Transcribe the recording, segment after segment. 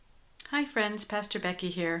Hi friends, Pastor Becky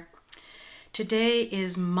here. Today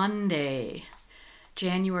is Monday,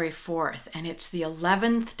 January 4th, and it's the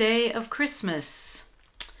 11th day of Christmas.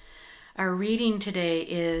 Our reading today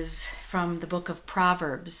is from the book of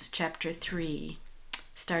Proverbs, chapter 3,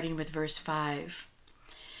 starting with verse 5.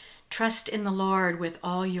 Trust in the Lord with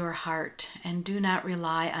all your heart, and do not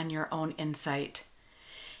rely on your own insight.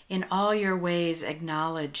 In all your ways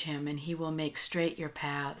acknowledge him, and he will make straight your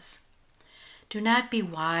paths. Do not be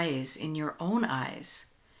wise in your own eyes.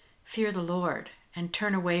 Fear the Lord and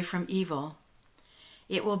turn away from evil.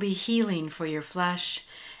 It will be healing for your flesh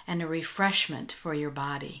and a refreshment for your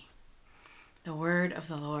body. The word of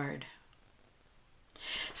the Lord.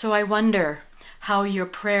 So I wonder how your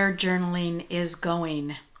prayer journaling is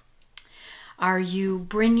going. Are you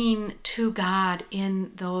bringing to God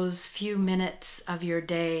in those few minutes of your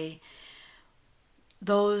day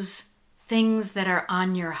those things that are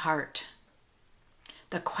on your heart?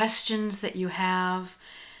 The questions that you have,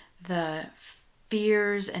 the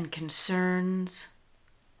fears and concerns.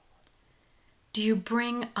 Do you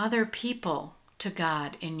bring other people to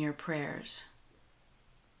God in your prayers?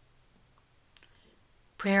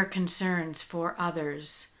 Prayer concerns for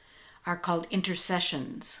others are called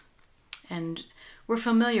intercessions, and we're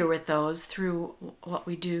familiar with those through what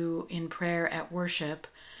we do in prayer at worship,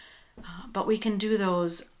 but we can do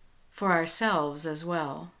those for ourselves as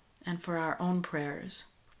well, and for our own prayers.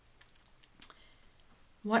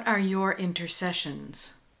 What are your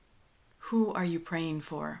intercessions? Who are you praying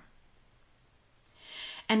for?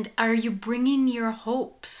 And are you bringing your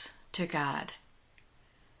hopes to God?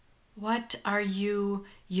 What are you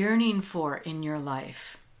yearning for in your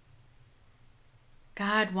life?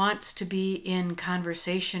 God wants to be in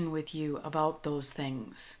conversation with you about those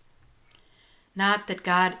things. Not that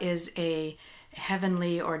God is a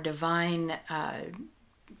heavenly or divine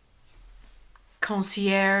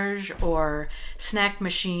concierge or snack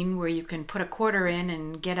machine where you can put a quarter in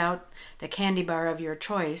and get out the candy bar of your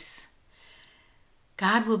choice.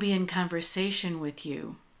 God will be in conversation with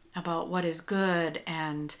you about what is good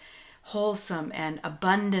and wholesome and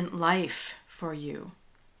abundant life for you.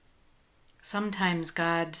 Sometimes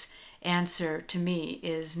God's answer to me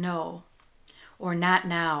is no, or not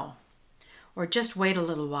now, or just wait a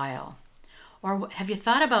little while, or have you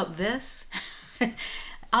thought about this?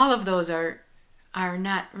 All of those are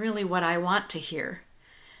not really what I want to hear.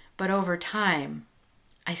 But over time,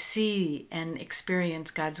 I see and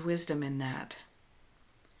experience God's wisdom in that.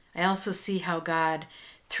 I also see how God,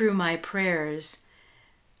 through my prayers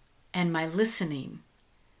and my listening,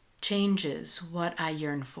 changes what I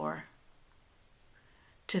yearn for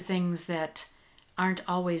to things that aren't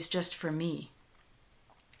always just for me.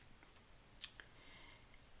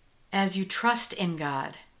 As you trust in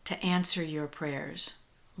God to answer your prayers,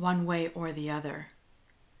 one way or the other,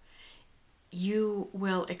 you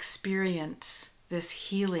will experience this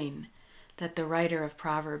healing that the writer of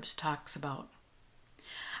Proverbs talks about.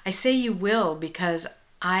 I say you will because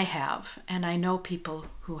I have, and I know people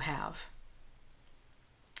who have.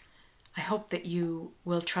 I hope that you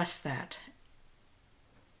will trust that.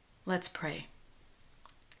 Let's pray.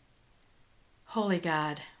 Holy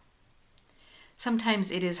God, sometimes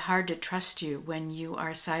it is hard to trust you when you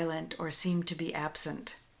are silent or seem to be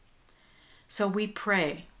absent. So we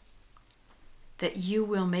pray that you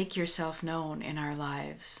will make yourself known in our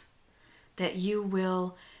lives, that you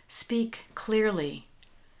will speak clearly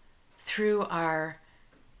through our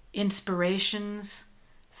inspirations,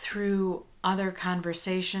 through other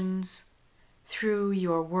conversations, through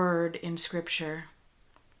your word in Scripture,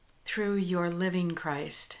 through your living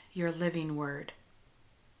Christ, your living word.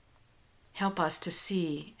 Help us to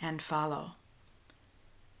see and follow.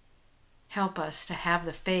 Help us to have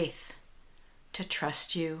the faith to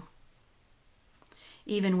trust you,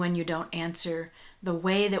 even when you don't answer the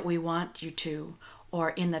way that we want you to,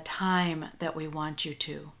 or in the time that we want you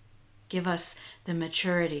to. Give us the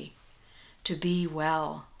maturity to be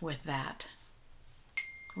well with that.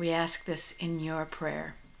 We ask this in your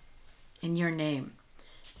prayer, in your name.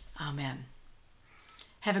 Amen.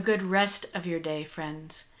 Have a good rest of your day,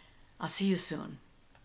 friends. I'll see you soon.